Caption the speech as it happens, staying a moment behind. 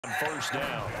First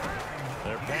down.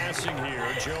 They're passing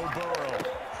here. Joe Burrow.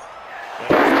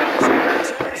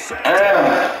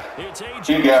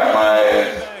 He got my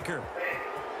ass. There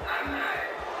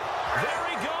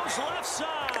he goes left side.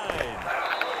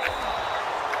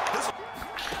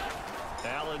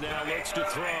 Allen now looks to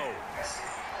throw.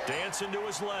 Dancing to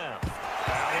his left.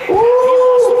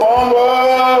 Woo!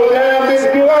 Bomba! Damn,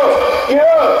 bitch, get up! Get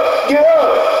up! Get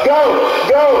up! Go!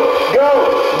 Go! Go!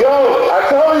 Go! I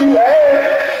told you, hey!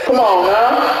 Come on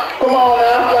now! Come on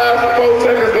now! 4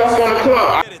 seconds left on the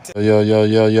clock.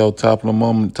 Yo, top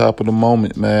of the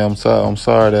moment, man. I'm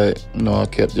sorry that, I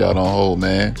kept y'all on hold,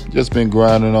 man. Just been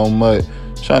grinding on mud,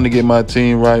 trying to get my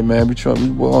team right, man.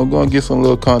 We're going to get some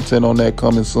little content on that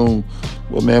coming soon.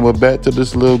 But, man, we're back to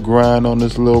this little grind on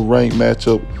this little rank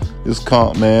matchup, this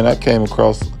comp, man. I came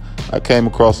across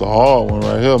a hard one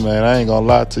right here, man. I ain't going to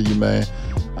lie to you, man.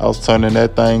 I was turning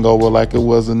that thing over like it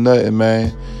wasn't nothing,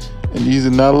 man. And these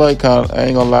are not like I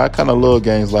ain't gonna lie, I kind of love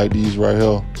games like these right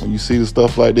here. When you see the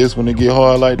stuff like this, when it get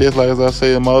hard like this, like as I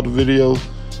say in my other videos,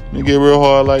 when it get real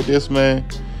hard like this, man,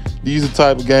 these are the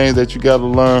type of games that you got to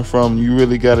learn from. You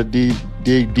really got to dig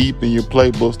deep in your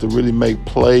playbooks to really make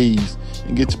plays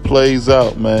and get your plays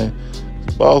out, man.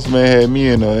 Boss man had me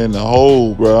in the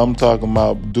hole, bro. I'm talking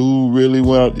about dude really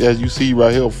went, as you see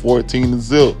right here,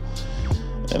 14-0.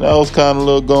 And I was kind of a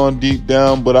little going deep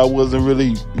down, but I wasn't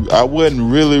really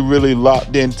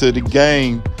locked into the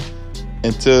game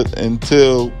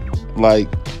until like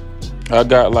I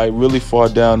got like really far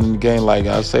down in the game, like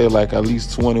I say like at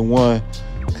least 21.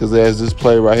 Because as this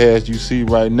play right here, as you see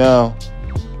right now,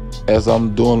 as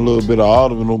I'm doing a little bit of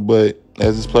audible, but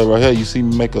as this play right here, you see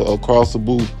me make a cross the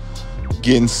booth,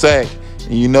 getting sacked,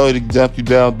 and you know it jump you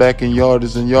down back in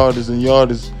yardage.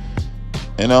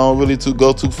 And I don't really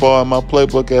go too far in my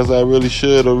playbook as I really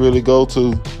should or really go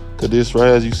to. Because this right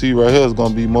here, as you see right here, is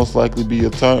going to be most likely be a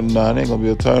turn. Nah, it ain't going to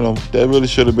be a turn. That really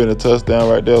should have been a touchdown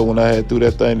right there when I had threw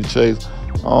that thing to Chase.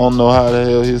 I don't know how the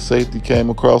hell his safety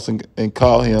came across and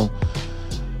caught him.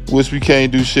 Which we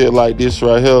can't do shit like this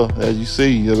right here. As you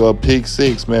see, a pick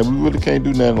six, man. We really can't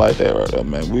do nothing like that right there,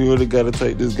 man. We really got to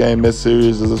take this game as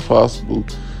serious as possible.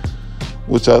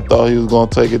 Which I thought he was going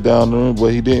to take it down the room, but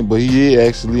he didn't. But he did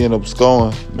actually end up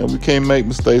scoring. Man, we can't make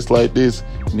mistakes like this.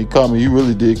 And he caught me. He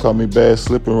really did caught me bad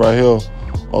slipping right here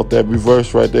off that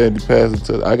reverse right there. And he passed it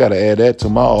to. I got to add that to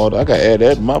my order. I got to add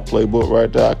that to my playbook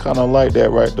right there. I kind of like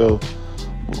that right there.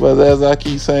 But as I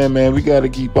keep saying, man, we got to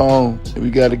keep on.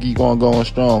 We got to keep on going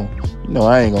strong.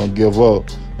 I ain't going to give up.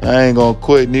 I ain't going to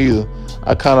quit neither.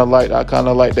 I kind of like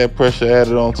that pressure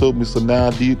added on to me. So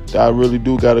now I really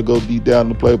do got to go deep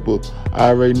down in the playbook. I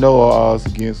already know our odds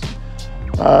against him.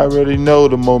 I already know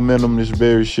the momentum is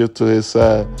very shift to his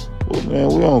side. Well, man,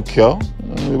 we don't care.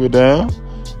 We're down.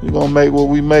 We're going to make what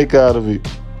we make out of it.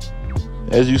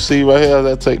 As you see right here, as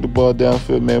I take the ball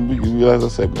downfield, man, as I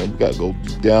said, man, we got to go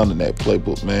deep down in that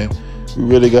playbook, man. We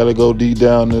really got to go deep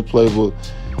down in the playbook.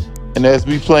 And as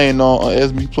we playing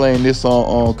this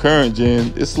on current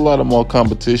gen, it's a lot of more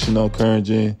competition on current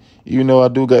gen. Even though I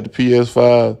do got the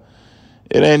PS5,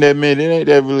 it ain't that many. It ain't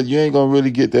that really. You ain't gonna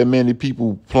really get that many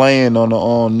people playing on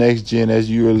the next gen as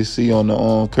you really see on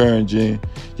the current gen.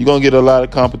 You're gonna get a lot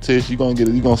of competition. You're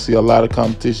gonna see a lot of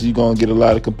competition. You're gonna get a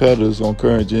lot of competitors on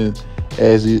current gen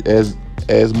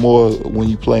as more when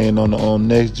you playing on the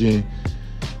next gen.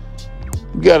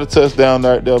 We got a touchdown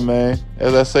right there, man.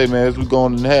 As I say, man, as we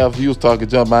going in half, he was talking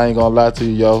jump. I ain't gonna lie to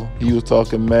you, yo. He was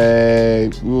talking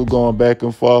mad. We were going back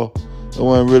and forth. He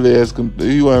wasn't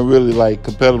really like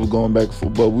competitive going back and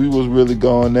forth, but we was really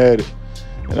going at it.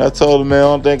 And I told him, man, I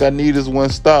don't think I need is one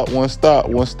stop right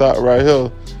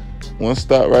here. One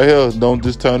stop right here. Don't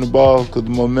just turn the ball because the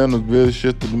momentum really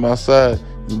shifted to my side.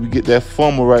 And we get that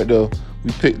fumble right there.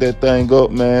 We pick that thing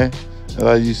up, man. And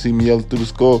like you see me yelling through the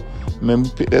score. Man, we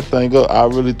picked that thing up. I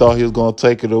really thought he was going to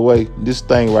take it away. This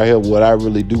thing right here, what I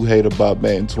really do hate about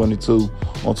Madden 22.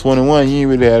 On 21, you ain't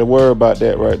really had to worry about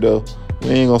that right there. We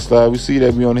ain't going to slide. We see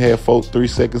that we only had 3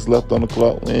 seconds left on the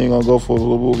clock. We ain't going to go for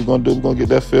what we're going to do. We're going to get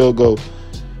that field goal.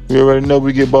 We already know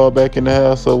we get ball back in the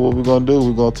house, so what we're going to do,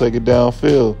 we're going to take it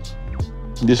downfield.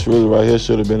 This really right here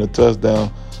should have been a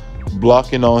touchdown.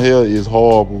 Blocking on here is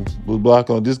horrible.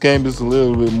 This game is a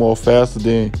little bit more faster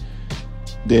than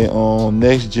on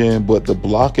next gen, but the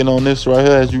blocking on this right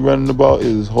here as you running the ball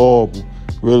is horrible,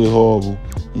 really horrible.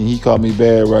 And he caught me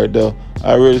bad right there.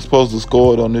 I really supposed to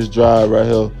score it on this drive right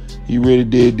here. He really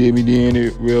did me in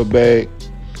it real bad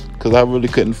because I really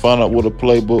couldn't find out what a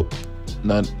playbook,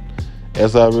 not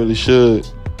as I really should.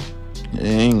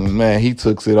 And man, he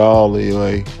took it all the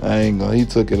way. He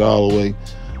took it all the way.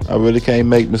 I really can't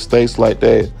make mistakes like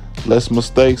that. less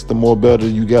mistakes, the more better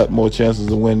you got, more chances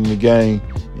of winning the game.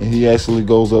 And he actually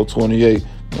goes up 28.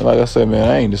 And like I said, man,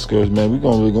 I ain't discouraged, man.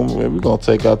 We're gonna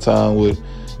take our time with,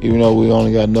 even though we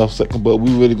only got enough seconds, but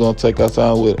we really gonna take our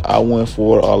time with. I went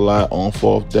for it a lot on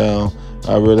 4th down.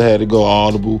 I really had to go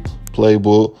audible,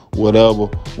 playbook, whatever.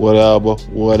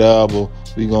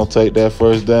 We gonna take that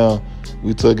 1st down.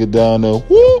 We took it down there.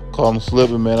 Whoop! Caught him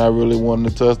slipping, man. I really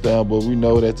wanted a touchdown, but we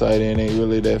know that tight end ain't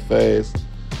really that fast.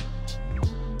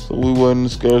 So we wasn't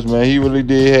discouraged, man. He really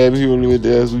did have it. He really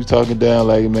did. As we talking down,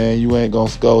 like, man, you ain't gonna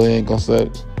score. He ain't gonna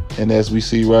set. And as we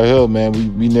see right here, man,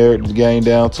 we narrowed the game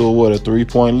down to a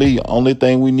 3-point lead. Only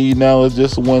thing we need now is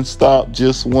just one stop, and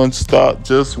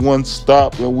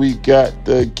we got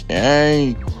the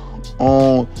game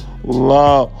on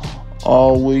lock.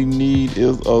 All we need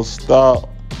is a stop.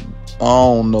 I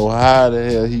don't know how the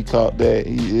hell he caught that.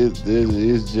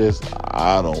 It's just,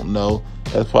 I don't know.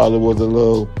 That probably was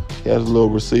he has a little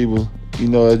receiver. You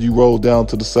know, as you roll down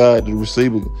to the side, the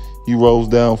receiver, he rolls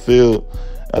downfield.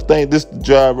 I think this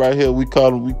drive right here, we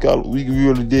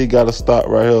really did got to stop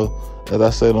right here. As I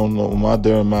said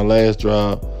during my last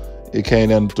drive, it came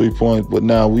down to 3 points, but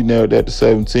now we narrowed that to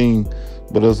 17.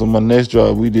 But as on my next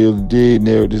drive, we did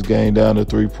narrow this game down to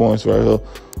 3 points right here.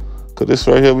 Cause this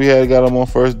right here, we had got him on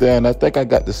 1st down. I think I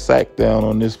got the sack down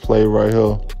on this play right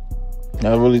here.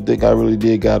 I really think I really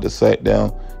did got the sack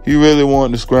down. He really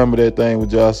wanted to scramble that thing with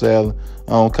Josh Allen.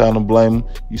 I don't kind of blame him.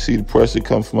 You see the pressure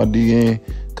come from my DN,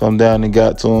 come down and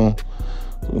got to him.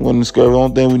 When the scramble, the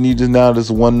only thing we need is now is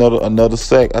another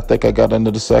sack. I think I got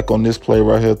another sack on this play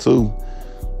right here too.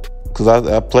 Cause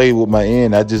I played with my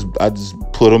end. I just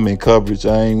put him in coverage.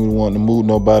 I ain't even wanting to move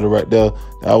nobody right there.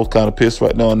 I was kind of pissed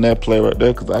right now on that play right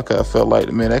there, cause I kind of felt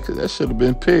like, man, that should have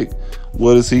been picked.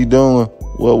 What is he doing?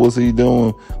 What was he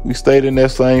doing? We stayed in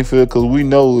that same field because we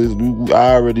know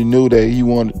I already knew that he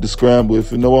wanted to scramble.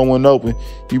 If no one went open,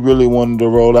 he really wanted to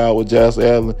roll out with Josh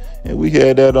Allen, and we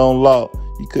had that on lock.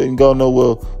 He couldn't go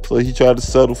nowhere, so he tried to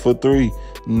settle for 3.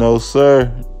 No,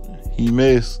 sir, he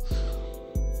missed.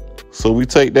 So we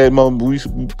take that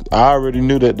moment. I already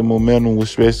knew that the momentum was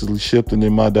especially shifting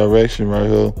in my direction right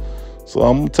here. So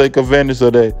I'm going to take advantage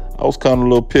of that. I was kind of a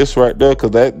little pissed right there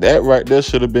because that right there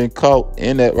should have been caught.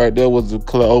 And that right there was the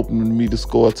clear opening to me to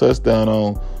score a touchdown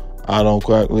on. I don't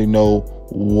quite know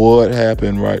what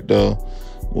happened right there.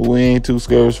 But we ain't too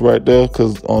scared right there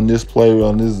because on this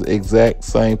exact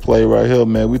same play right here,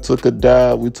 man, we took a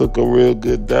dive. We took a real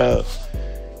good dive.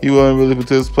 He wasn't really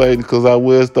participating because I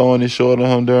was throwing it short on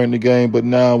him during the game. But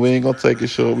now we ain't going to take it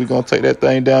short. We're going to take that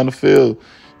thing down the field.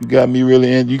 You got me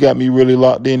really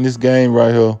locked in this game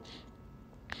right here,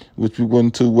 which we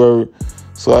wasn't too worried.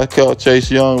 So I caught Chase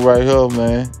Young right here,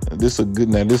 man. This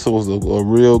was a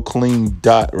real clean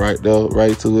dot right there,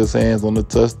 right to his hands on the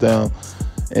touchdown.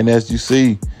 And as you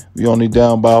see, we only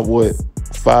down by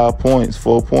 5 points,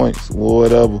 4 points,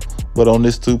 whatever. But on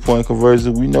this 2-point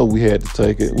conversion, we know we had to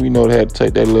take it. We know they had to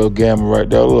take that little gamma right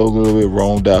there, a little bit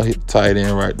roamed out, hit the tight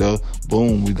end right there.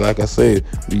 Boom. Like I said,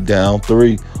 we down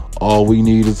 3. All we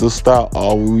need is a stop.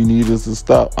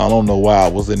 I don't know why I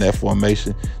was in that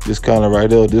formation. Just kind of right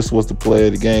there. This was the play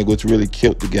of the game, which really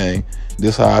killed the game.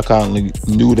 This how I kind of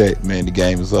knew that, man, the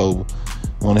game is over.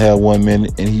 Only had 1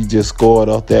 minute, and he just scored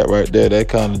off that right there. That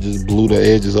kind of just blew the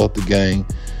edges off the game.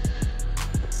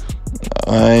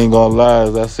 I ain't gonna lie,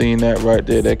 as I seen that right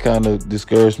there, that kind of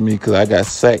discouraged me because I got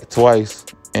sacked twice,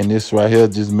 and this right here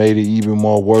just made it even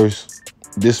more worse.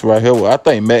 This right here, I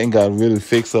think Madden got really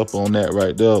fixed up on that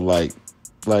right there. Like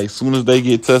soon as they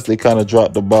get touched, they kind of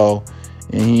drop the ball,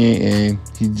 and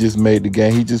he just made the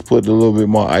game. He just put a little bit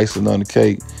more icing on the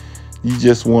cake. He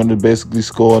just wanted to basically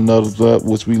score another,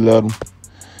 which we let him.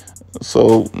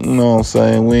 So, you know what I'm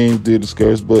saying? We ain't did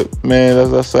discouraged. But, man,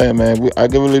 as I say, man, I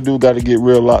really do got to get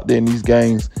real locked in these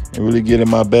games and really get in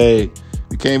my bag.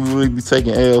 We can't really be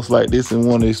taking L's like this and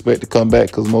want to expect to come back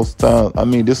because most of the time, I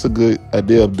mean, this is a good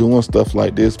idea of doing stuff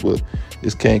like this, but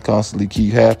this can't constantly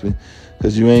keep happening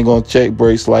because you ain't going to check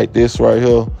breaks like this right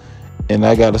here. And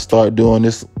I got to start doing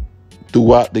this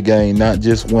throughout the game, not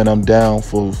just when I'm down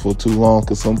for too long,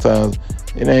 because sometimes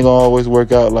it ain't going to always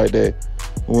work out like that.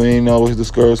 We ain't always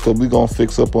discouraged because we going to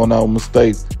fix up on our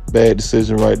mistakes. Bad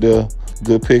decision right there.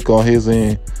 Good pick on his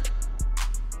end.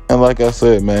 And like I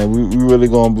said, man, we really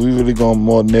gonna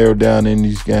more narrow down in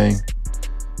these games.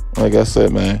 Like I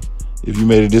said, man, if you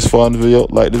made it this far in the video,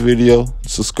 like the video,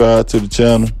 subscribe to the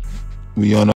channel.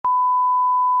 We on